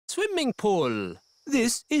swimming pool.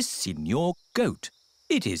 This is Signor Goat.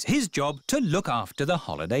 It is his job to look after the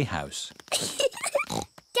holiday house.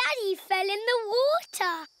 Daddy fell in the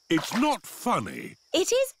water. It's not funny.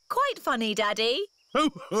 It is quite funny, Daddy. Ho,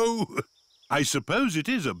 ho! I suppose it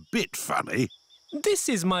is a bit funny. This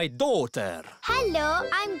is my daughter. Hello,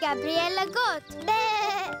 I'm Gabriella Goat.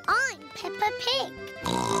 I'm Peppa Pig.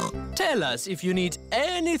 Tell us if you need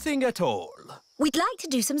anything at all. We'd like to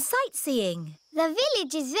do some sightseeing. The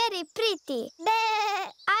village is very pretty.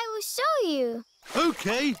 I will show you.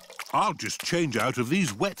 OK, I'll just change out of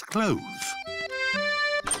these wet clothes.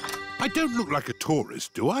 I don't look like a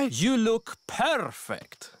tourist, do I? You look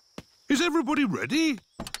perfect. Is everybody ready?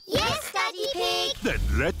 Yes, Daddy Pig. Then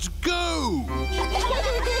let's go!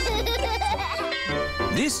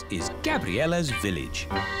 This is Gabriella's village.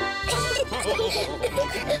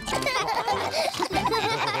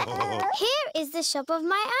 Here is the shop of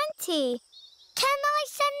my auntie. Can I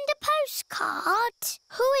send a postcard?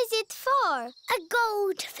 Who is it for? A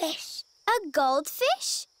goldfish. A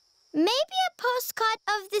goldfish? Maybe a postcard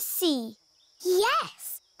of the sea.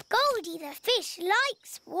 Yes, Goldie the fish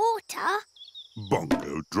likes water.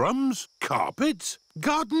 Bongo drums, carpets,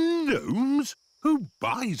 garden gnomes. Who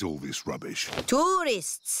buys all this rubbish?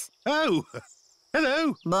 Tourists. Oh,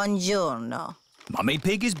 hello. Buongiorno. Mummy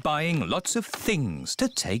Pig is buying lots of things to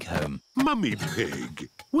take home. Mummy Pig,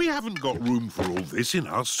 we haven't got room for all this in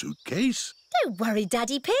our suitcase. Don't worry,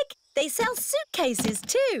 Daddy Pig. They sell suitcases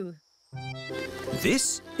too.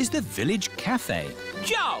 This is the village cafe.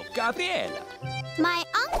 Ciao, Gabriella. My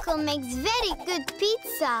uncle makes very good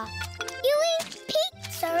pizza. You eat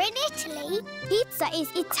pizza in Italy? Pizza is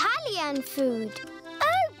Italian food.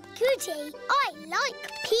 Oh, goody. I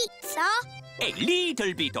like pizza. A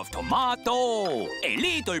little bit of tomato, a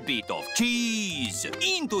little bit of cheese,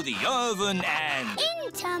 into the oven and...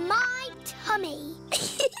 Into my tummy.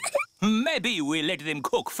 Maybe we let them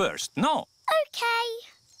cook first, no? OK.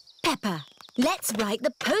 Peppa, let's write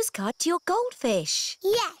the postcard to your goldfish.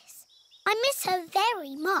 Yes. I miss her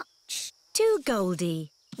very much. To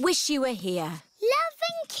Goldie. Wish you were here. Love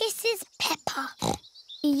and kisses, Peppa.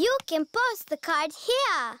 You can post the card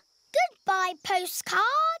here. Goodbye, postcard.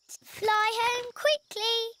 Fly home quickly.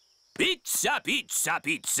 Pizza, pizza,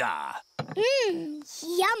 pizza.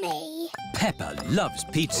 Yummy. Peppa loves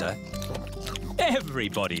pizza.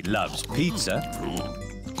 Everybody loves pizza.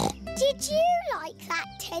 Did you like that,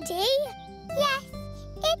 Teddy? Yes,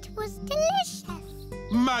 it was delicious.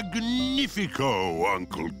 Magnifico,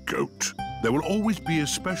 Uncle Goat. There will always be a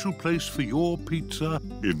special place for your pizza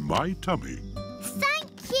in my tummy.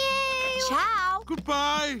 Thank you. Ciao.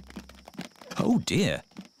 Goodbye. Oh, dear.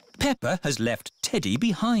 Peppa has left Teddy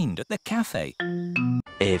behind at the cafe.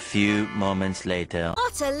 A few moments later.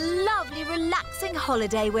 What a lovely, relaxing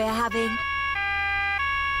holiday we're having.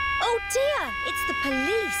 Oh, dear. It's the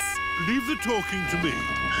police. Leave the talking to me.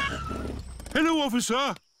 Hello,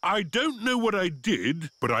 officer. I don't know what I did,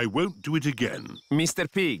 but I won't do it again.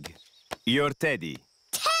 Mr. Pig, you're Teddy.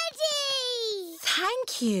 Teddy!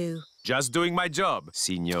 Thank you. Just doing my job,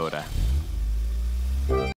 signora.